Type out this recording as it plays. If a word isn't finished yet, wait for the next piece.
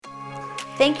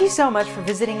Thank you so much for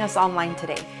visiting us online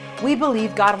today. We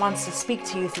believe God wants to speak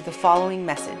to you through the following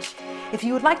message. If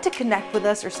you would like to connect with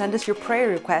us or send us your prayer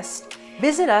requests,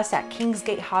 visit us at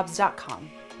kingsgatehobbs.com.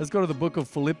 Let's go to the book of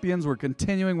Philippians. We're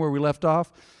continuing where we left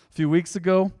off a few weeks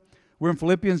ago. We're in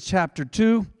Philippians chapter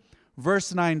 2,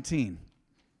 verse 19.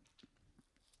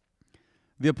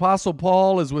 The Apostle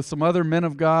Paul is with some other men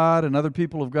of God and other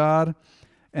people of God,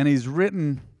 and he's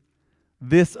written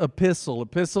this epistle.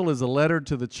 Epistle is a letter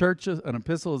to the churches. An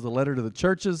epistle is a letter to the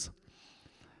churches,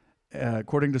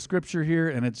 according to Scripture here,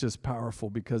 and it's just powerful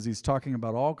because he's talking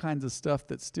about all kinds of stuff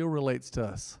that still relates to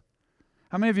us.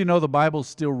 How many of you know the Bible's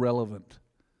still relevant?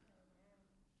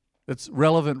 It's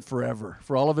relevant forever,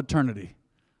 for all of eternity.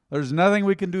 There's nothing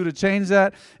we can do to change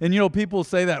that. And people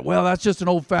say that, well, that's just an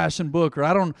old-fashioned book, or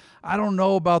I don't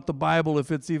know about the Bible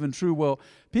if it's even true. Well,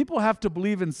 people have to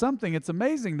believe in something. It's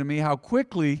amazing to me how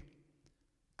quickly,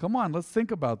 come on, let's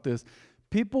think about this.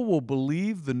 People will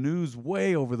believe the news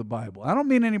way over the Bible. I don't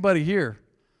mean anybody here,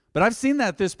 but I've seen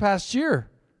that this past year.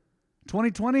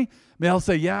 2020, they'll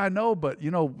say, yeah, I know, but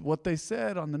what they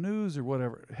said on the news or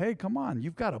whatever. Hey, come on,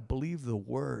 you've got to believe the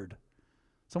word.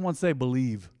 Someone say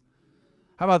believe.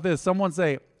 How about this? Someone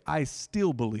say, I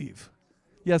still believe.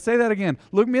 Yeah, say that again.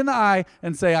 Look me in the eye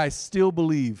and say, I still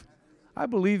believe. I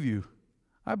believe you.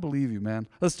 I believe you, man.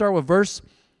 Let's start with verse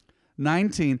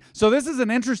 19. So this is an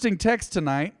interesting text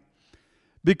tonight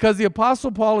because the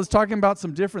Apostle Paul is talking about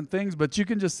some different things, but you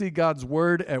can just see God's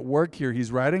word at work here.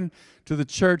 He's writing to the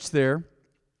church there,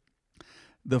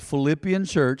 the Philippian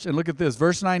church. And look at this,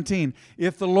 verse 19.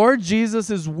 If the Lord Jesus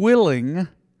is willing,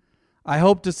 I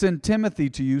hope to send Timothy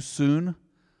to you soon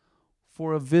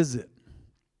for a visit.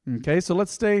 Okay, so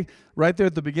let's stay right there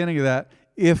at the beginning of that.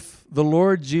 If the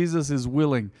Lord Jesus is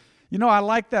willing. I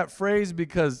like that phrase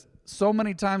because so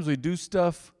many times we do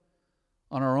stuff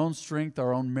on our own strength,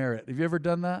 our own merit. Have you ever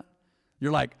done that?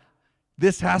 You're like,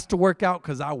 this has to work out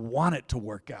because I want it to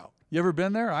work out. You ever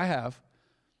been there? I have.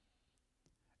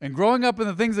 And growing up in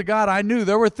the things of God,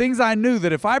 there were things I knew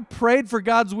that if I prayed for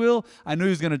God's will, I knew He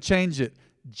was going to change it.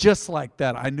 Just like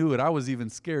that, I knew it. I was even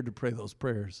scared to pray those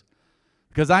prayers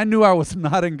because I knew I was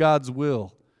not in God's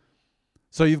will.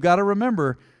 So you've got to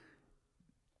remember,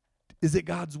 is it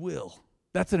God's will?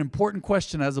 That's an important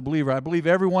question as a believer. I believe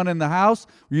everyone in the house,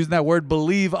 we're using that word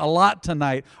believe a lot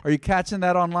tonight. Are you catching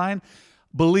that online?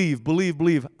 Believe, believe,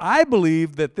 believe. I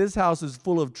believe that this house is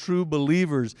full of true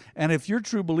believers. And if you're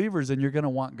true believers, then you're going to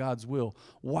want God's will.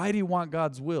 Why do you want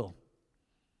God's will?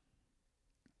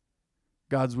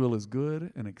 God's will is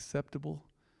good and acceptable.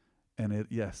 And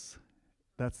that's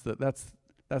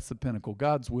the pinnacle.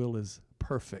 God's will is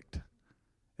perfect.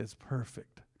 It's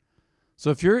perfect. So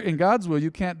if you're in God's will,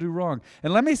 you can't do wrong.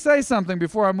 And let me say something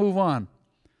before I move on.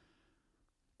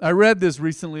 I read this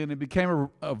recently and it became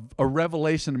a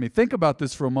revelation to me. Think about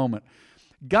this for a moment.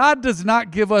 God does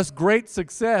not give us great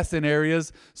success in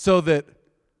areas so that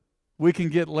we can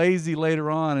get lazy later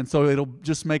on and so it'll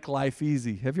just make life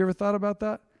easy. Have you ever thought about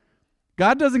that?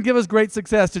 God doesn't give us great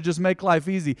success to just make life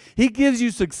easy. He gives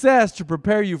you success to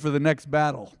prepare you for the next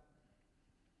battle.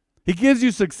 He gives you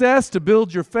success to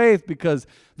build your faith because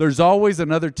there's always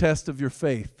another test of your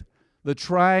faith, the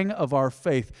trying of our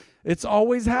faith. It's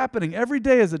always happening. Every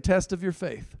day is a test of your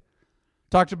faith.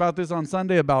 Talked about this on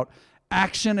Sunday about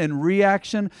action and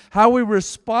reaction, how we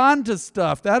respond to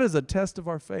stuff. That is a test of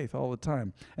our faith all the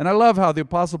time. And I love how the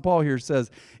Apostle Paul here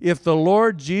says, if the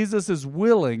Lord Jesus is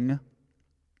willing,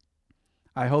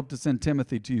 I hope to send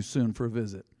Timothy to you soon for a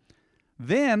visit.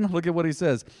 Then, look at what he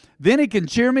says. Then he can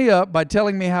cheer me up by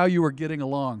telling me how you were getting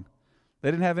along.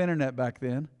 They didn't have internet back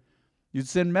then. You'd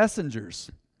send messengers.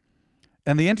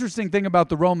 And the interesting thing about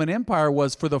the Roman Empire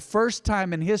was for the first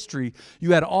time in history,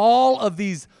 you had all of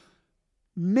these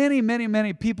many, many,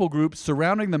 many people groups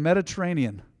surrounding the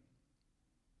Mediterranean.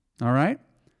 All right?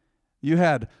 You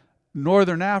had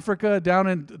northern Africa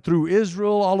down through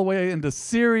Israel, all the way into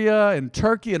Syria and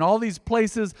Turkey and all these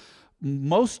places.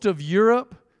 Most of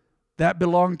Europe, that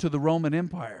belonged to the Roman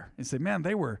Empire. You say, man,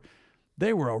 they were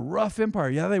a rough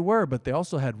empire. Yeah, they were, but they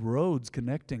also had roads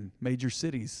connecting major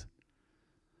cities.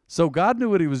 So God knew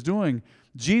what He was doing.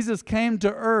 Jesus came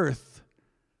to earth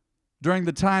during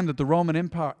the time that the Roman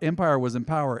Empire was in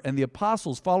power. And the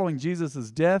apostles, following Jesus'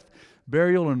 death,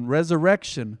 burial, and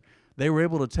resurrection, they were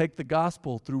able to take the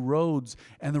gospel through roads.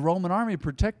 And the Roman army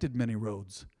protected many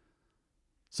roads.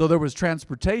 So there was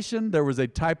transportation. There was a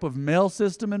type of mail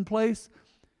system in place.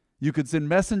 You could send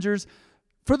messengers,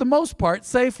 for the most part,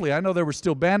 safely. I know there were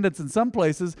still bandits in some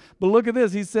places, but look at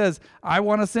this. He says, I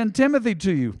want to send Timothy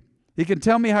to you. He can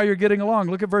tell me how you're getting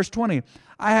along. Look at verse 20.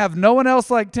 I have no one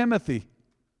else like Timothy.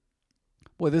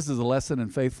 Boy, this is a lesson in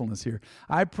faithfulness here.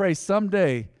 I pray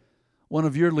someday one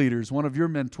of your leaders, one of your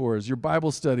mentors, your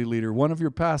Bible study leader, one of your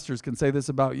pastors can say this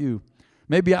about you.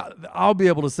 Maybe I'll be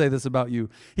able to say this about you.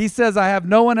 He says, I have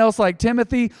no one else like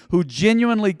Timothy who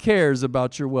genuinely cares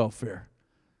about your welfare.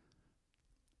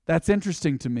 That's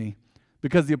interesting to me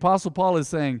because the Apostle Paul is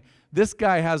saying, this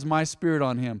guy has my spirit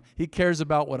on him. He cares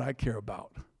about what I care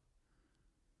about.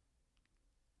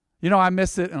 You know, I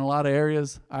miss it in a lot of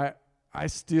areas. I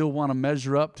still want to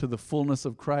measure up to the fullness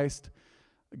of Christ.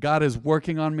 God is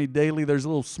working on me daily. There's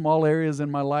little small areas in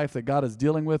my life that God is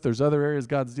dealing with. There's other areas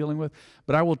God's dealing with.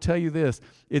 But I will tell you this.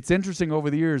 It's interesting over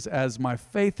the years as my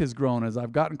faith has grown, as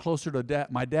I've gotten closer to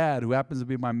my dad, who happens to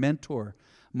be my mentor,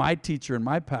 my teacher, and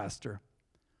my pastor,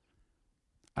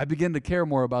 I begin to care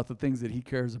more about the things that he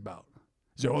cares about.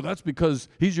 You say, oh, that's because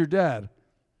he's your dad.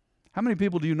 How many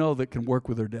people do you know that can work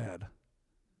with their dad?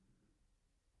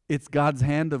 It's God's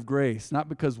hand of grace, not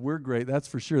because we're great, that's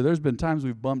for sure. There's been times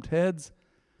we've bumped heads.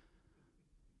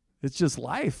 It's just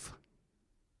life.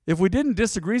 If we didn't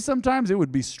disagree sometimes, it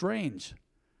would be strange.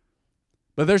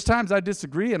 But there's times I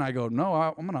disagree and I go, no,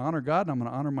 I'm going to honor God and I'm going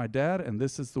to honor my dad, and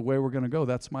this is the way we're going to go.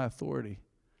 That's my authority.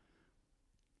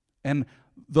 And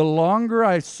the longer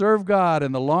I serve God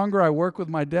and the longer I work with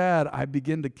my dad, I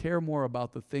begin to care more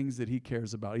about the things that he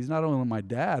cares about. He's not only my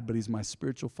dad, but he's my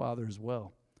spiritual father as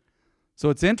well. So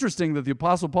it's interesting that the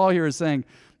Apostle Paul here is saying,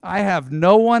 I have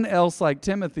no one else like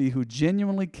Timothy who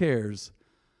genuinely cares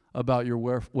about your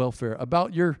welfare,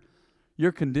 about your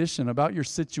condition, about your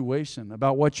situation,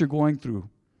 about what you're going through.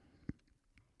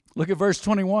 Look at verse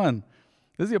 21.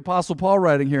 This is the Apostle Paul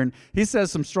writing here, and he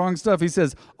says some strong stuff. He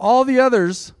says, all the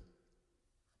others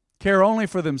care only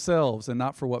for themselves and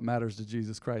not for what matters to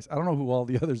Jesus Christ. I don't know who all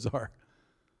the others are.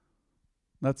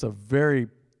 That's a very,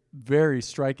 very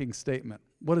striking statement.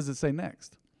 What does it say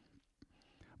next?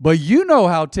 But you know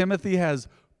how Timothy has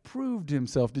proved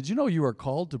himself. Did you know you are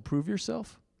called to prove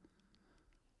yourself?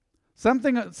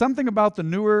 Something about the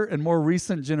newer and more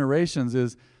recent generations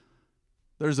is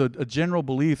there's a general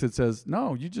belief that says,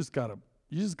 no, you just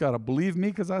gotta believe me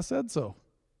because I said so.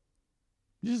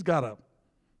 You just gotta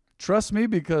trust me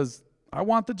because I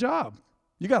want the job.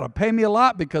 You gotta pay me a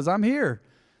lot because I'm here.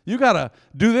 You gotta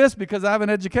do this because I have an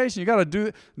education. You gotta do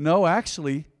it. No,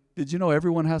 actually, did you know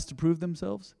everyone has to prove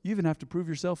themselves? You even have to prove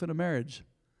yourself in a marriage.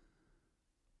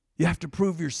 You have to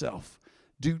prove yourself.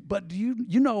 But do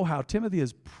you know how Timothy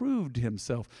has proved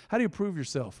himself? How do you prove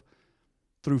yourself?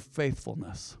 Through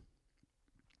faithfulness.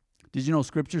 Did you know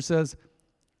Scripture says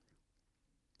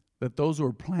that those who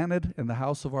are planted in the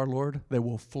house of our Lord, they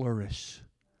will flourish?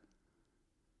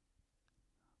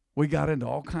 We got into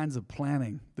all kinds of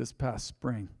planning this past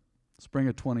spring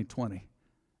of 2020.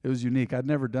 It was unique. I'd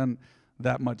never done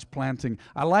that much planting.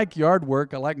 I like yard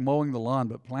work. I like mowing the lawn,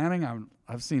 but planting,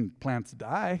 I've seen plants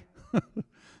die.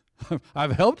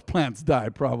 I've helped plants die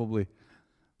probably.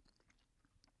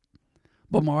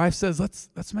 But my wife says,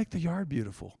 let's make the yard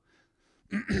beautiful.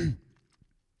 And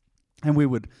we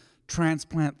would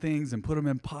transplant things and put them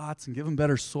in pots and give them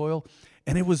better soil.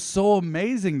 And it was so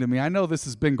amazing to me. I know this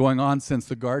has been going on since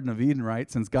the Garden of Eden, right?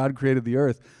 Since God created the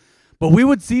earth. But we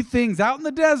would see things out in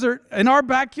the desert, in our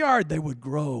backyard, they would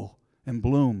grow and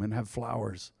bloom and have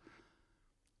flowers.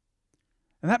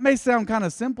 And that may sound kind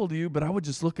of simple to you, but I would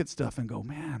just look at stuff and go,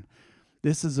 man,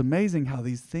 this is amazing how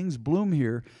these things bloom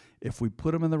here. If we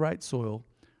put them in the right soil,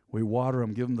 we water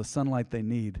them, give them the sunlight they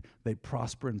need, they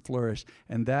prosper and flourish.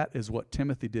 And that is what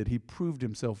Timothy did. He proved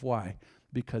himself. Why?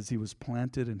 Because he was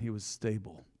planted and he was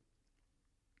stable.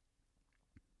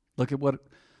 Look at what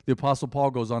the Apostle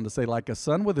Paul goes on to say. Like a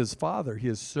son with his father, he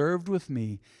has served with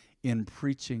me in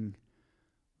preaching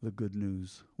the good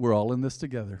news. We're all in this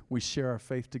together. We share our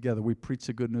faith together. We preach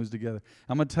the good news together.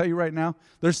 I'm going to tell you right now,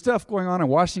 there's stuff going on in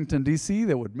Washington, D.C.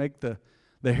 that would make the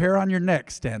hair on your neck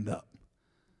stand up.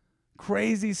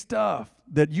 Crazy stuff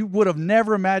that you would have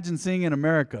never imagined seeing in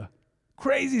America.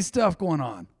 Crazy stuff going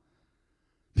on.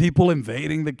 People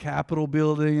invading the Capitol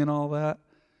building and all that.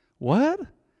 What?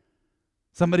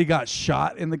 Somebody got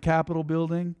shot in the Capitol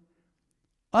building?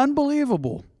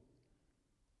 Unbelievable.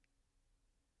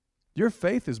 Your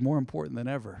faith is more important than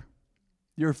ever.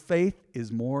 Your faith is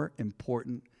more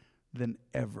important than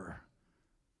ever.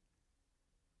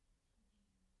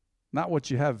 Not what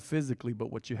you have physically,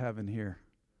 but what you have in here.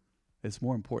 It's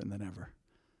more important than ever.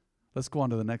 Let's go on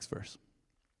to the next verse.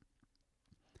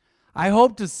 I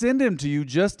hope to send him to you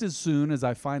just as soon as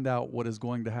I find out what is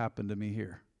going to happen to me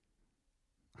here.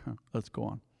 Let's go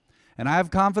on. And I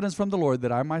have confidence from the Lord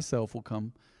that I myself will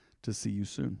come to see you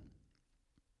soon.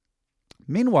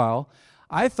 Meanwhile,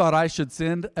 I thought I should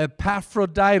send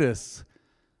Epaphroditus,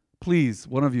 Please,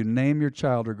 one of you, name your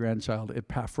child or grandchild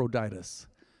Epaphroditus.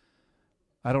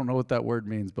 I don't know what that word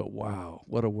means, but wow,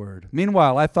 what a word.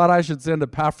 Meanwhile, I thought I should send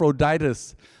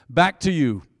Epaphroditus back to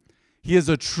you. He is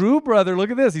a true brother. Look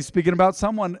at this. He's speaking about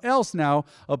someone else now,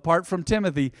 apart from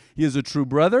Timothy. He is a true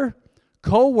brother,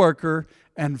 co-worker,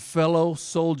 and fellow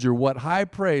soldier. What high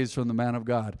praise from the man of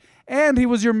God. And he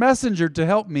was your messenger to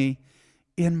help me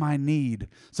in my need.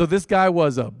 So this guy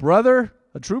was a brother,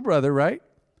 a true brother, right?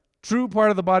 True part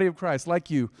of the body of Christ,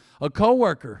 like you. A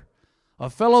co-worker, a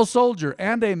fellow soldier,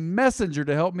 and a messenger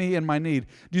to help me in my need.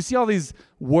 Do you see all these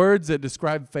words that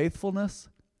describe faithfulness?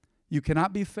 You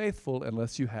cannot be faithful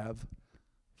unless you have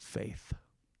faith.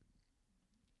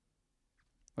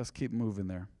 Let's keep moving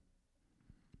there.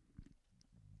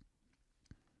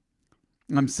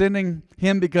 I'm sending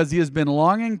him because he has been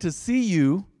longing to see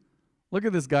you. Look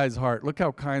at this guy's heart. Look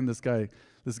how kind this guy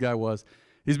was.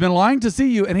 He's been longing to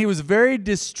see you, and he was very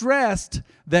distressed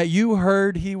that you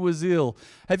heard he was ill.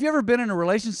 Have you ever been in a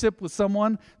relationship with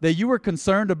someone that you were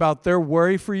concerned about their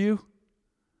worry for you?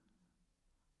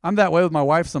 I'm that way with my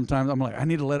wife sometimes. I'm like, I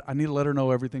need to let her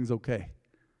know everything's okay.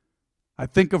 I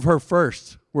think of her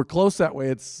first. We're close that way.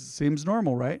 It seems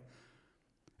normal, right?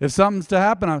 If something's to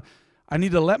happen, I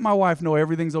need to let my wife know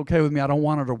everything's okay with me. I don't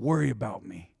want her to worry about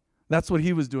me. That's what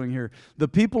he was doing here. The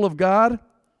people of God,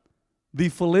 the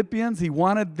Philippians, he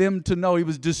wanted them to know. He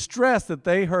was distressed that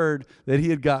they heard that he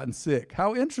had gotten sick.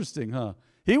 How interesting, huh?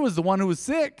 He was the one who was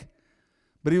sick,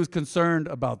 but he was concerned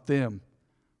about them.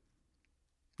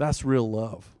 That's real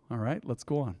love. All right, let's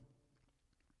go on.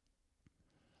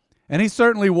 And he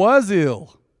certainly was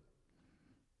ill.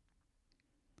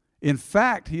 In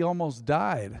fact, he almost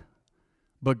died,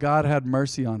 but God had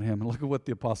mercy on him. And look at what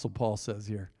the Apostle Paul says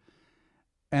here.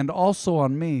 And also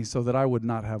on me, so that I would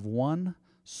not have one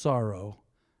sorrow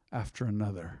after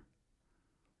another.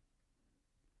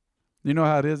 You know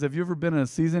how it is? Have you ever been in a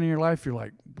season in your life, you're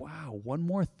like, wow, one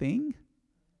more thing?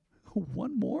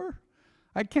 One more?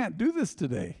 I can't do this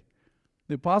today.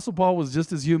 The Apostle Paul was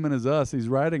just as human as us. He's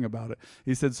writing about it.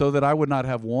 He said, so that I would not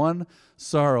have one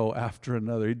sorrow after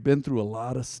another. He'd been through a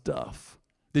lot of stuff.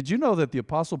 Did you know that the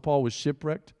Apostle Paul was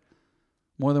shipwrecked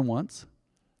more than once?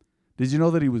 Did you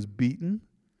know that he was beaten?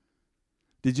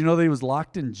 Did you know that he was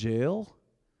locked in jail?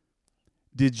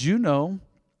 Did you know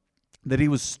that he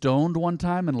was stoned one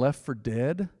time and left for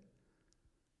dead?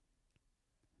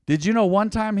 Did you know one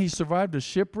time he survived a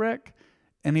shipwreck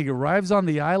and he arrives on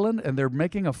the island and they're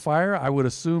making a fire, I would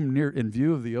assume near in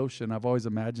view of the ocean. I've always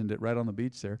imagined it right on the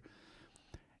beach there.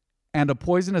 And a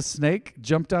poisonous snake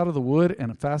jumped out of the wood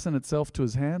and fastened itself to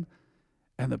his hand.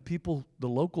 And the people, the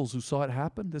locals who saw it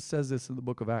happen, this says this in the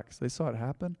book of Acts, they saw it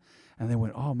happen and they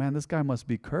went, oh man, this guy must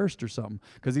be cursed or something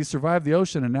because he survived the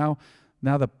ocean and now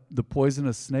the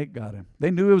poisonous snake got him. They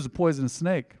knew it was a poisonous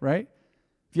snake, right?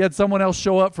 If you had someone else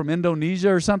show up from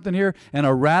Indonesia or something here and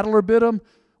a rattler bit them,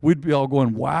 we'd be all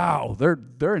going, wow,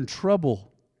 they're in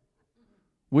trouble.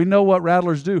 We know what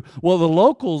rattlers do. Well, the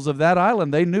locals of that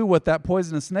island, they knew what that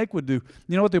poisonous snake would do.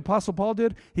 You know what the Apostle Paul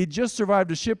did? He just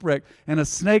survived a shipwreck, and a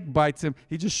snake bites him.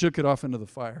 He just shook it off into the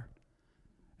fire.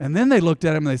 And then they looked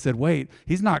at him and they said, wait,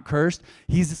 he's not cursed.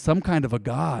 He's some kind of a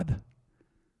god.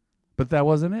 But that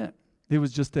wasn't it. He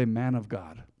was just a man of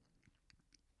God.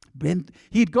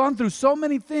 He'd gone through so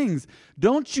many things.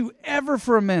 Don't you ever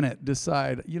for a minute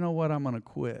decide, you know what, I'm going to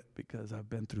quit because I've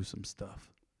been through some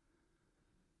stuff.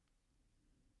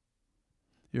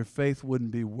 Your faith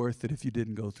wouldn't be worth it if you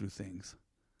didn't go through things.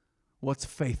 What's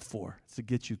faith for? It's to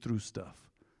get you through stuff.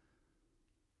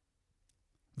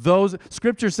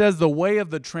 Scripture says the way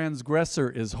of the transgressor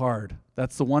is hard.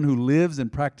 That's the one who lives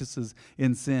and practices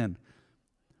in sin.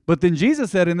 But then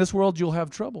Jesus said, in this world you'll have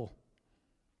trouble.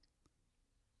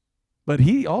 But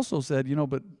he also said,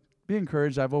 but be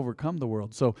encouraged, I've overcome the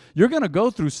world. So you're going to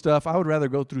go through stuff. I would rather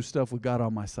go through stuff with God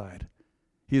on my side.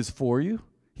 He is for you.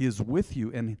 He is with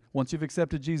you. And once you've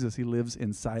accepted Jesus, he lives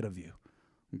inside of you.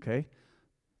 Okay?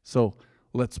 So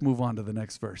let's move on to the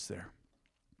next verse there.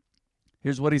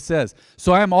 Here's what he says.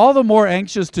 So I am all the more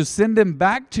anxious to send him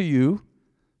back to you.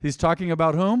 He's talking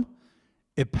about whom?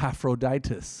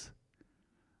 Epaphroditus.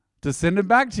 To send him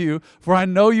back to you, for I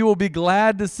know you will be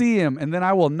glad to see him, and then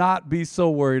I will not be so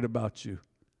worried about you.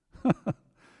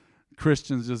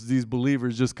 Christians, just these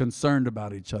believers, just concerned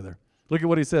about each other. Look at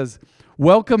what he says.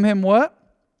 Welcome him what?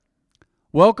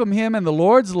 Welcome him in the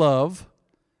Lord's love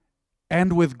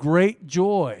and with great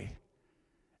joy.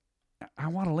 I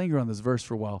want to linger on this verse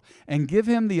for a while. And give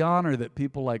him the honor that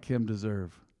people like him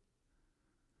deserve.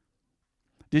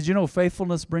 Did you know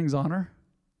faithfulness brings honor?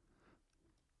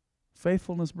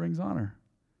 Faithfulness brings honor.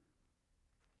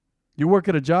 You work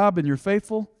at a job and you're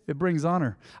faithful, it brings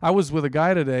honor. I was with a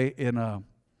guy today in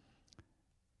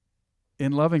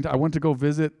Lovington. I went to go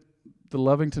visit the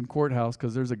Lovington courthouse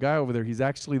because there's a guy over there. He's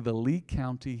actually the Lee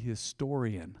County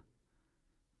historian.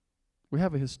 We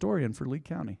have a historian for Lee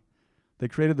County. They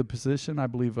created the position, I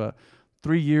believe,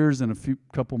 3 years and a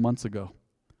couple months ago.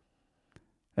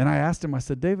 And I asked him, I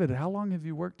said, David, how long have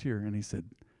you worked here? And he said,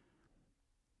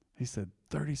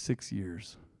 36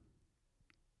 years.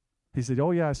 He said,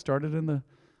 oh yeah, I started in the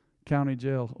county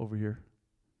jail over here.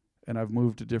 And I've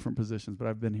moved to different positions, but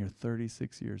I've been here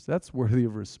 36 years. That's worthy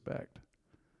of respect.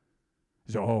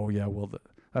 He said, oh yeah, well,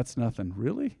 that's nothing.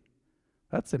 Really?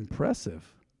 That's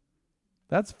impressive.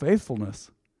 That's faithfulness.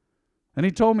 And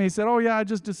he told me, he said, oh yeah, I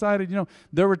just decided,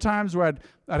 there were times where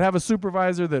I'd have a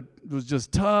supervisor that was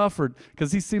just tough, or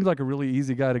because he seems like a really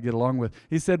easy guy to get along with.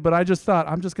 He said, but I just thought,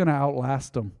 I'm just going to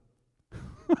outlast him.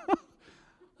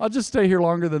 I'll just stay here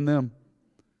longer than them.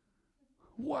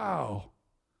 Wow.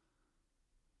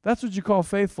 That's what you call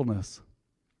faithfulness.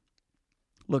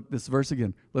 Look, this verse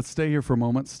again. Let's stay here for a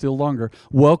moment, still longer.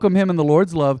 Welcome him in the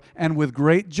Lord's love and with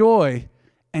great joy,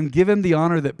 and give him the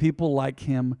honor that people like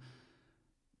him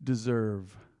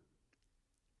deserve.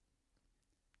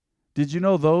 Did you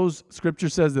know Scripture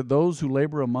says that those who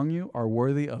labor among you are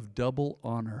worthy of double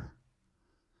honor?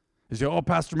 You say, oh,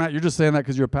 Pastor Matt, you're just saying that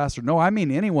because you're a pastor. No, I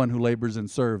mean anyone who labors and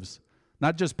serves.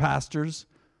 Not just pastors,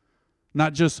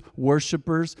 not just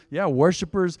worshipers. Yeah,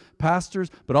 worshipers, pastors,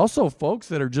 but also folks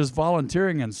that are just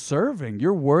volunteering and serving.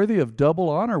 You're worthy of double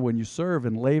honor when you serve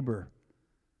and labor.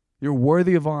 You're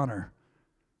worthy of honor.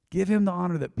 Give him the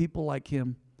honor that people like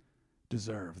him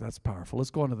deserve. That's powerful.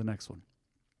 Let's go on to the next one.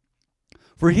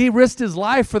 For he risked his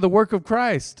life for the work of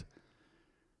Christ.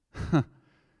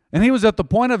 And he was at the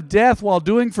point of death while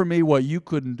doing for me what you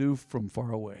couldn't do from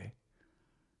far away.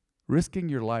 Risking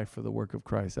your life for the work of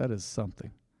Christ. That is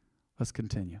something. Let's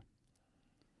continue.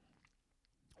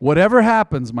 Whatever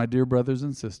happens, my dear brothers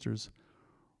and sisters,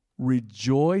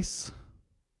 rejoice.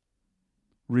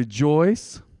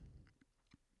 Rejoice.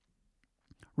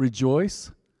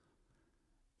 Rejoice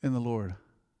in the Lord.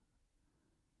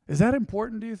 Is that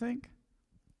important, do you think?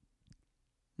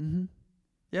 Mm-hmm.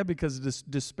 Yeah, because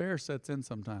despair sets in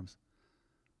sometimes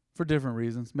for different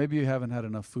reasons. Maybe you haven't had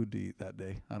enough food to eat that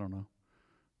day. I don't know.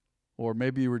 Or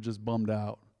maybe you were just bummed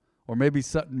out. Or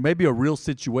maybe a real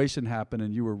situation happened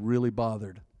and you were really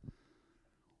bothered.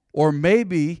 Or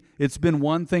maybe it's been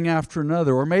one thing after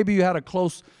another. Or maybe you had a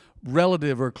close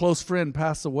relative or a close friend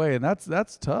pass away, and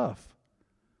that's tough.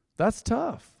 That's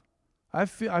tough. I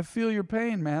feel your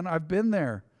pain, man. I've been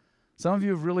there. Some of you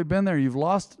have really been there. You've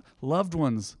lost loved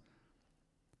ones.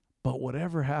 But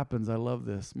whatever happens, I love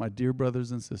this. My dear brothers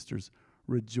and sisters,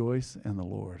 rejoice in the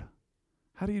Lord.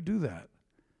 How do you do that?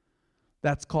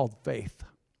 That's called faith.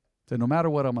 So no matter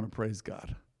what, I'm going to praise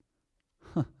God.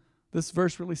 This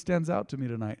verse really stands out to me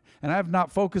tonight. And I have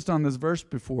not focused on this verse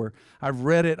before. I've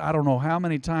read it I don't know how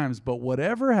many times. But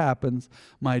whatever happens,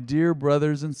 my dear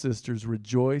brothers and sisters,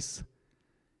 rejoice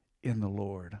in the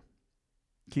Lord.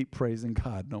 Keep praising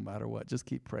God no matter what. Just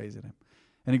keep praising him.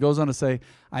 And he goes on to say,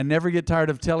 I never get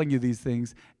tired of telling you these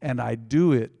things, and I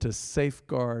do it to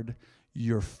safeguard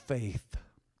your faith.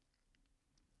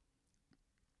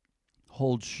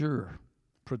 Hold sure,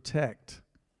 protect,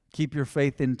 keep your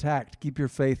faith intact, keep your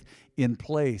faith in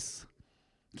place,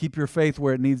 keep your faith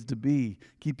where it needs to be,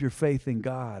 keep your faith in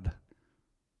God.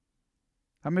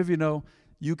 How many of you know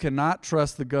you cannot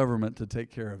trust the government to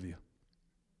take care of you?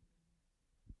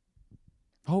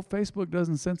 I hope Facebook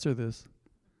doesn't censor this.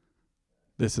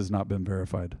 This has not been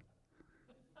verified.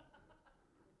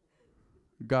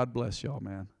 God bless y'all,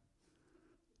 man.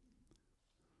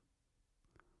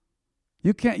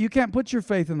 You can't put your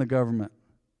faith in the government.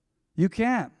 You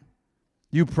can't.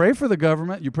 You pray for the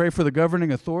government, you pray for the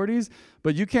governing authorities,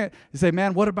 but you can't say,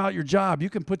 man, what about your job?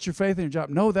 You can put your faith in your job.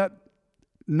 No,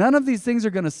 none of these things are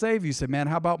going to save you. Say, man,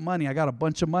 how about money? I got a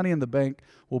bunch of money in the bank.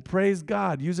 Well, praise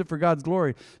God. Use it for God's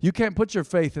glory. You can't put your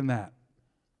faith in that.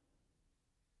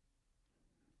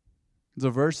 There's a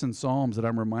verse in Psalms that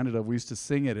I'm reminded of. We used to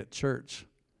sing it at church.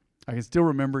 I can still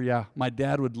remember, my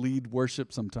dad would lead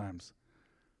worship sometimes.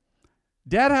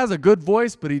 Dad has a good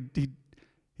voice, but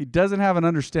he doesn't have an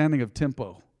understanding of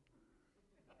tempo.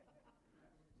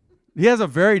 He has a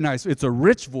very nice, it's a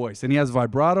rich voice, and he has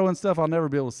vibrato and stuff. I'll never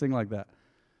be able to sing like that.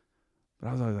 But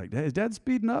I was always like, is Dad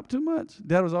speeding up too much?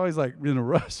 Dad was always like in a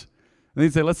rush. And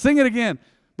he'd say, let's sing it again.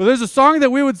 But there's a song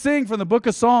that we would sing from the book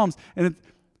of Psalms, and it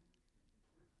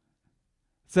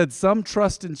said, some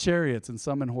trust in chariots and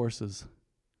some in horses,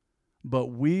 but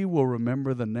we will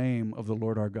remember the name of the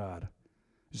Lord our God.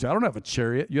 You say, I don't have a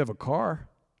chariot. You have a car.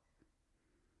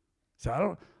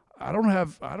 So I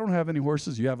don't have any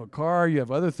horses. You have a car, you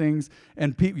have other things,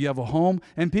 and you have a home,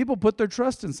 and people put their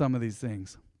trust in some of these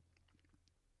things.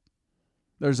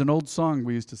 There's an old song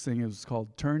we used to sing. It was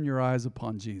called "Turn Your Eyes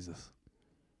Upon Jesus."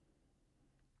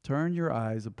 Turn your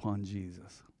eyes upon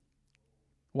Jesus.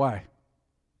 Why?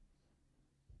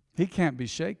 He can't be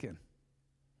shaken.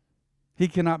 He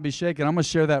cannot be shaken. I'm going to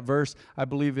share that verse. I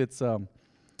believe it's in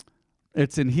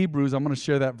Hebrews. I'm going to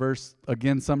share that verse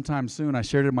again sometime soon. I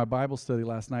shared it in my Bible study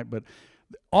last night. But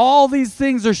all these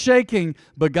things are shaking,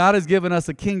 but God has given us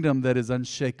a kingdom that is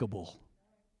unshakable.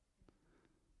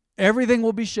 Everything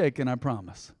will be shaken, I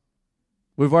promise.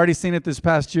 We've already seen it this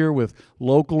past year with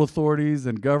local authorities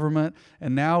and government.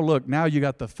 And now, look, now you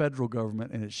got the federal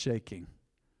government and it's shaking.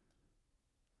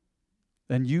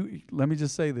 And let me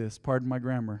just say this, pardon my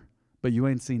grammar, but you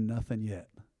ain't seen nothing yet.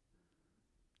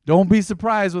 Don't be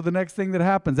surprised with the next thing that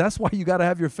happens. That's why you got to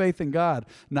have your faith in God,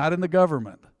 not in the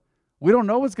government. We don't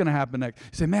know what's going to happen next.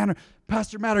 You say, man,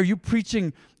 Pastor Matt, are you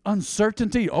preaching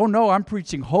uncertainty? Oh, no, I'm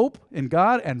preaching hope in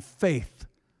God and faith.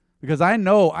 Because I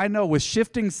know with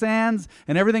shifting sands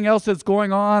and everything else that's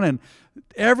going on, and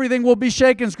everything will be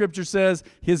shaken, Scripture says,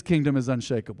 His kingdom is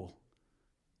unshakable.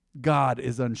 God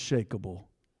is unshakable.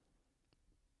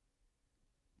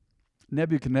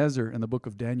 Nebuchadnezzar in the book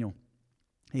of Daniel,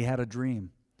 he had a dream.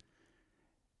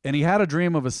 And he had a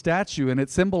dream of a statue, and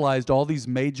it symbolized all these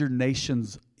major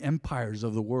nations, empires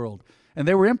of the world. And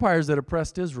they were empires that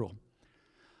oppressed Israel.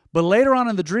 But later on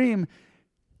in the dream,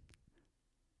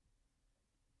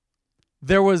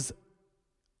 there was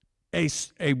a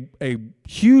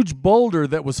huge boulder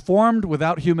that was formed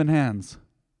without human hands.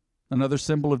 Another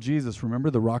symbol of Jesus. Remember,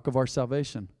 the rock of our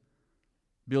salvation.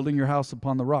 Building your house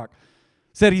upon the rock.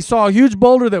 Said he saw a huge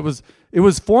boulder that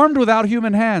was formed without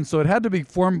human hands, so it had to be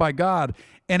formed by God.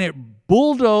 And it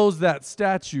bulldozed that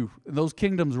statue. Those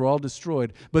kingdoms were all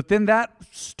destroyed. But then that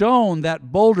stone,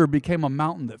 that boulder, became a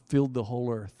mountain that filled the whole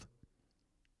earth.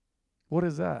 What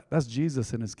is that? That's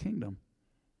Jesus and His kingdom.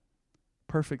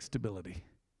 Perfect stability.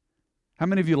 How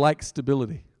many of you like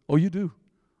stability? Oh, you do.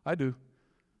 I do.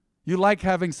 You like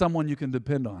having someone you can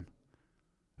depend on.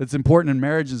 It's important in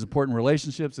marriage, it's important in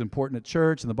relationships, it's important at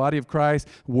church, in the body of Christ,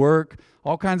 work,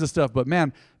 all kinds of stuff. But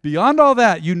man, beyond all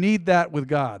that, you need that with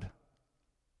God.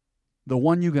 The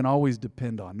one you can always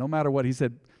depend on. No matter what. He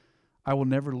said, I will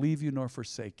never leave you nor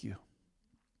forsake you.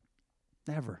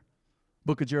 Never.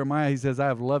 Book of Jeremiah, he says, I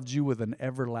have loved you with an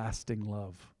everlasting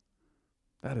love.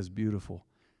 That is beautiful.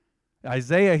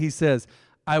 Isaiah, he says,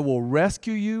 I will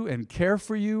rescue you and care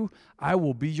for you. I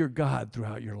will be your God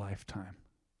throughout your lifetime.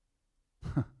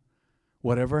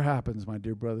 Whatever happens, my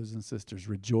dear brothers and sisters,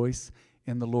 rejoice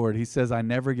in the Lord. He says, I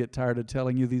never get tired of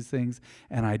telling you these things,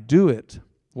 and I do it,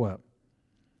 what?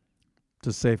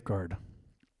 To safeguard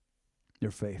your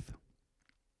faith.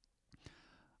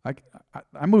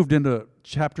 I moved into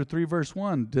chapter 3, verse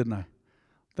 1, didn't I?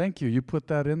 Thank you. You put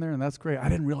that in there, and that's great. I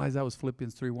didn't realize that was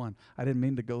Philippians 3:1. I didn't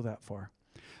mean to go that far.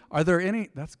 Are there any?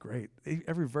 That's great.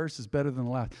 Every verse is better than the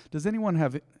last. Does anyone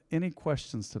have any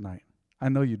questions tonight? I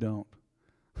know you don't.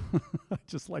 I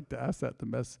just like to ask that to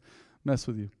mess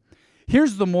with you.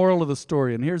 Here's the moral of the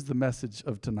story, and here's the message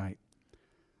of tonight.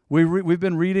 We've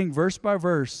been reading verse by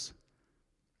verse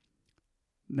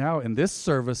now in this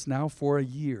service now for a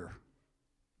year.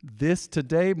 This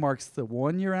today marks the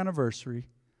 1-year anniversary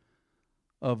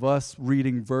of us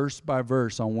reading verse by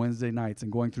verse on Wednesday nights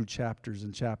and going through chapters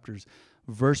and chapters,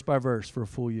 verse by verse for a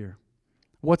full year.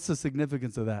 What's the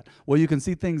significance of that? Well, you can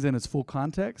see things in its full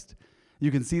context. You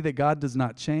can see that God does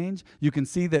not change. You can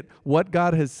see that what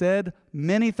God has said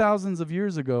many thousands of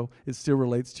years ago, it still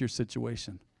relates to your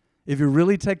situation. If you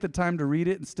really take the time to read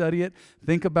it and study it,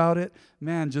 think about it,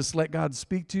 man, just let God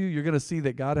speak to you, you're going to see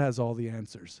that God has all the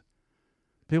answers.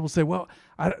 People say, well,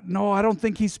 I don't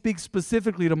think He speaks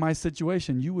specifically to my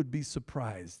situation. You would be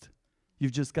surprised.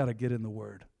 You've just got to get in the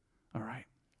Word. All right.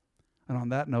 And on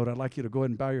that note, I'd like you to go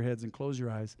ahead and bow your heads and close your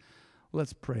eyes.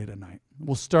 Let's pray tonight.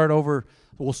 We'll start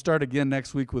again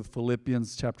next week with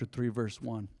Philippians chapter 3, verse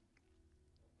 1.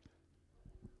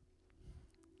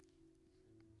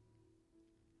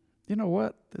 You know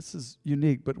what? This is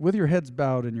unique, but with your heads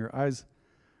bowed and your eyes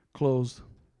closed,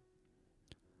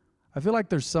 I feel like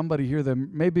there's somebody here, there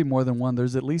may be more than one.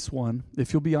 There's at least one.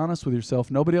 If you'll be honest with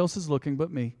yourself, nobody else is looking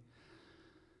but me.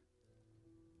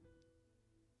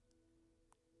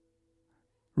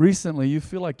 Recently, you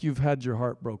feel like you've had your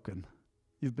heart broken.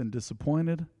 You've been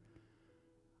disappointed.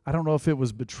 I don't know if it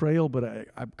was betrayal, but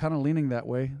I'm kind of leaning that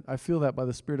way. I feel that by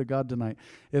the Spirit of God tonight.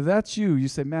 If that's you, you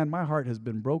say, man, my heart has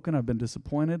been broken. I've been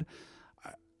disappointed.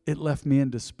 It left me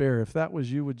in despair. If that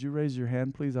was you, would you raise your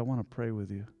hand, please? I want to pray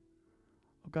with you.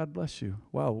 Oh, God bless you.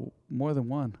 Wow, more than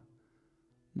one.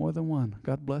 More than one.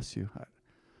 God bless you.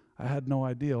 I had no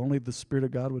idea. Only the Spirit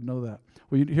of God would know that.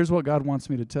 Well, here's what God wants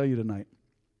me to tell you tonight.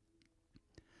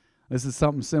 This is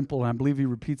something simple, and I believe He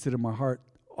repeats it in my heart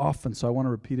often, so I want to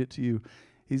repeat it to you.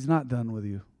 He's not done with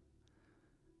you.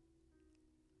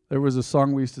 There was a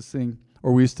song we used to sing,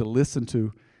 or we used to listen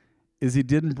to, is He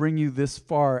didn't bring you this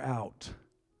far out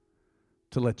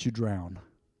to let you drown.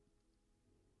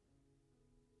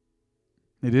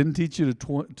 He didn't teach you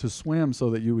to swim so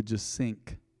that you would just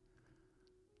sink.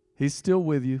 He's still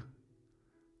with you.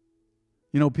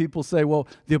 You know, people say, well,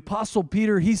 the Apostle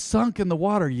Peter, he sunk in the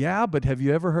water. Yeah, but have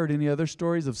you ever heard any other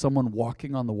stories of someone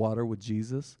walking on the water with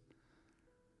Jesus?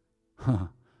 And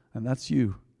that's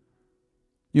you.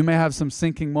 You may have some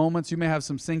sinking moments. You may have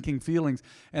some sinking feelings.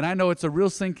 And I know it's a real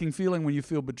sinking feeling when you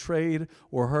feel betrayed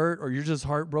or hurt or you're just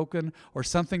heartbroken or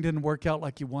something didn't work out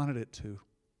like you wanted it to.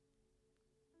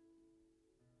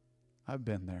 I've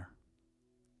been there.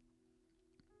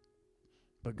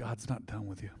 But God's not done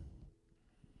with you.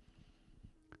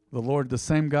 The Lord, the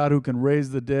same God who can raise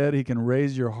the dead, He can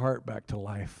raise your heart back to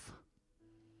life.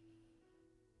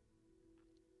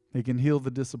 He can heal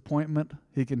the disappointment.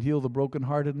 He can heal the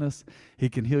brokenheartedness. He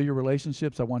can heal your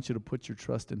relationships. I want you to put your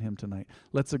trust in Him tonight.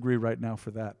 Let's agree right now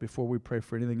for that before we pray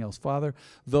for anything else. Father,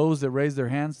 those that raise their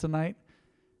hands tonight,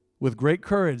 with great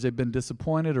courage, they've been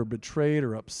disappointed or betrayed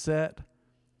or upset.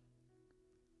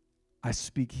 I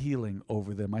speak healing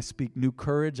over them. I speak new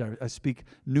courage. I speak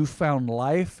newfound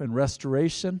life and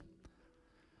restoration.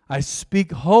 I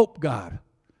speak hope, God.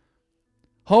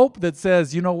 Hope that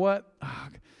says, you know what?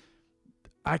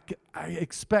 I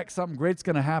expect something great's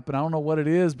going to happen. I don't know what it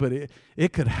is, but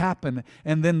it could happen.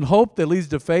 And then hope that leads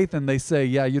to faith, and they say,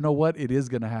 yeah, you know what? It is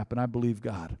going to happen. I believe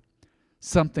God.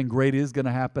 Something great is going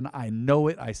to happen. I know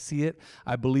it. I see it.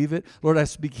 I believe it. Lord, I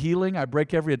speak healing. I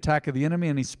break every attack of the enemy,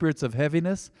 any spirits of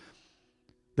heaviness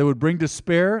that would bring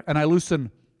despair, and I loosen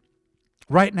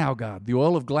right now, God, the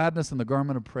oil of gladness and the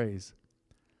garment of praise.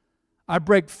 I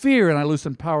break fear, and I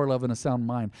loosen power, love, and a sound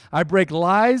mind. I break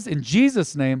lies in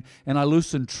Jesus' name, and I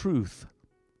loosen truth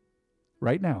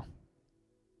right now.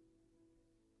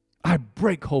 I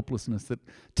break hopelessness that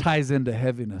ties into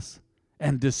heaviness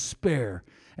and despair,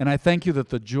 and I thank you that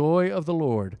the joy of the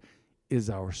Lord is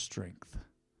our strength.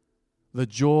 The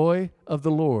joy of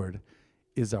the Lord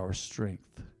is our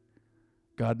strength.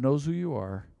 God knows who you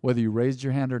are, whether you raised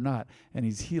your hand or not, and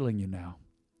He's healing you now.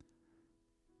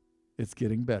 It's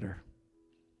getting better.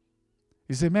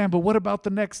 You say, man, but what about the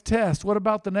next test? What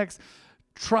about the next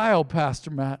trial,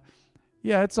 Pastor Matt?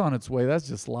 Yeah, it's on its way. That's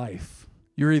just life.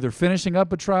 You're either finishing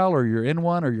up a trial or you're in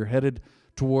one or you're headed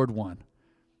toward one.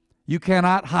 You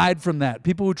cannot hide from that.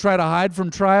 People who try to hide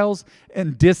from trials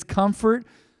and discomfort,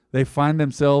 they find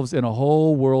themselves in a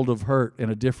whole world of hurt in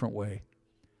a different way.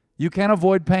 You can't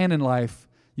avoid pain in life.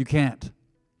 You can't.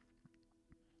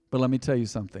 But let me tell you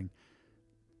something.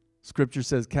 Scripture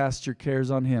says, cast your cares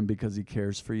on Him because He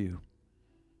cares for you.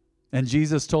 And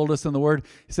Jesus told us in the Word,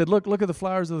 He said, look at the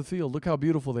flowers of the field. Look how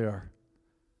beautiful they are.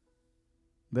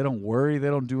 They don't worry. They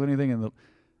don't do anything.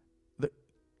 And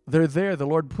they're there. The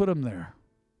Lord put them there.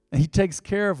 And He takes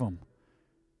care of them.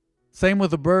 Same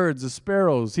with the birds, the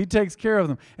sparrows. He takes care of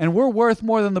them. And we're worth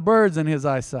more than the birds in His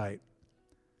eyesight.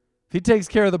 If He takes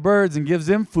care of the birds and gives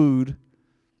them food,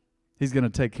 He's going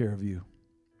to take care of you.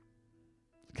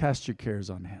 Cast your cares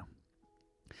on Him.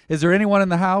 Is there anyone in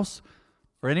the house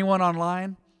or anyone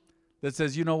online that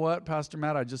says, you know what, Pastor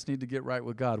Matt, I just need to get right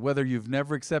with God? Whether you've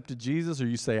never accepted Jesus or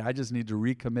you say, I just need to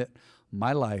recommit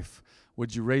my life,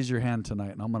 would you raise your hand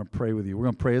tonight? And I'm going to pray with you. We're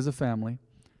going to pray as a family.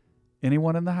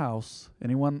 Anyone in the house,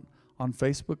 anyone on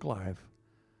Facebook Live,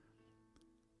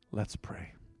 let's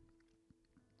pray.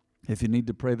 If you need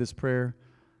to pray this prayer,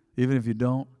 even if you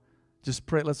don't, just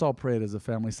pray. Let's all pray it as a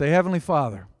family. Say, Heavenly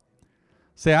Father.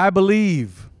 Say, I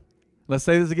believe. Let's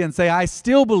say this again. Say, I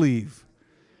still believe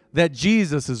that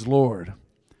Jesus is Lord.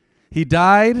 He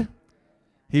died.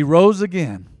 He rose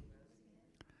again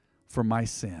for my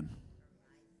sin.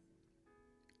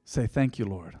 Say, thank you,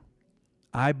 Lord.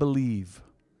 I believe.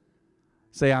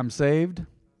 Say, I'm saved.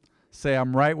 Say,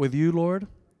 I'm right with you, Lord,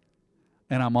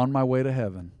 and I'm on my way to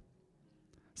heaven.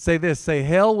 Say this. Say,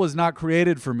 hell was not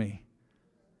created for me.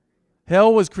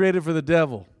 Hell was created for the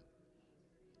devil.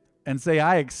 And say,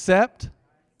 I accept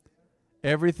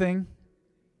everything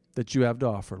that you have to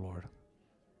offer, Lord.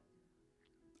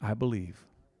 I believe.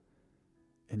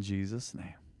 In Jesus'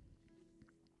 name.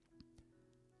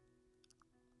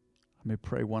 Let me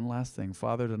pray one last thing.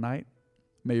 Father, tonight,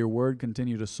 may your word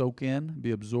continue to soak in,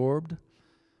 be absorbed.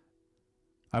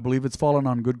 I believe it's fallen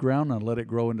on good ground, and let it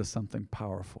grow into something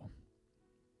powerful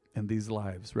in these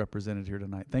lives represented here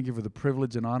tonight. Thank you for the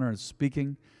privilege and honor of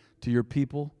speaking to your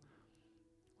people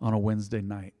on a Wednesday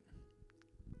night.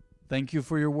 Thank you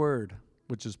for your word,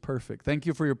 which is perfect. Thank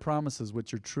you for your promises,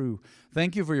 which are true.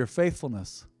 Thank you for your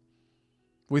faithfulness.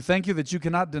 We thank you that you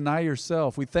cannot deny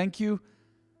yourself. We thank you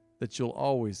that you'll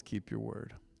always keep your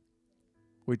word.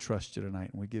 We trust you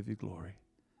tonight and we give you glory.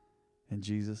 In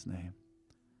Jesus' name,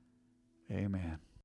 amen.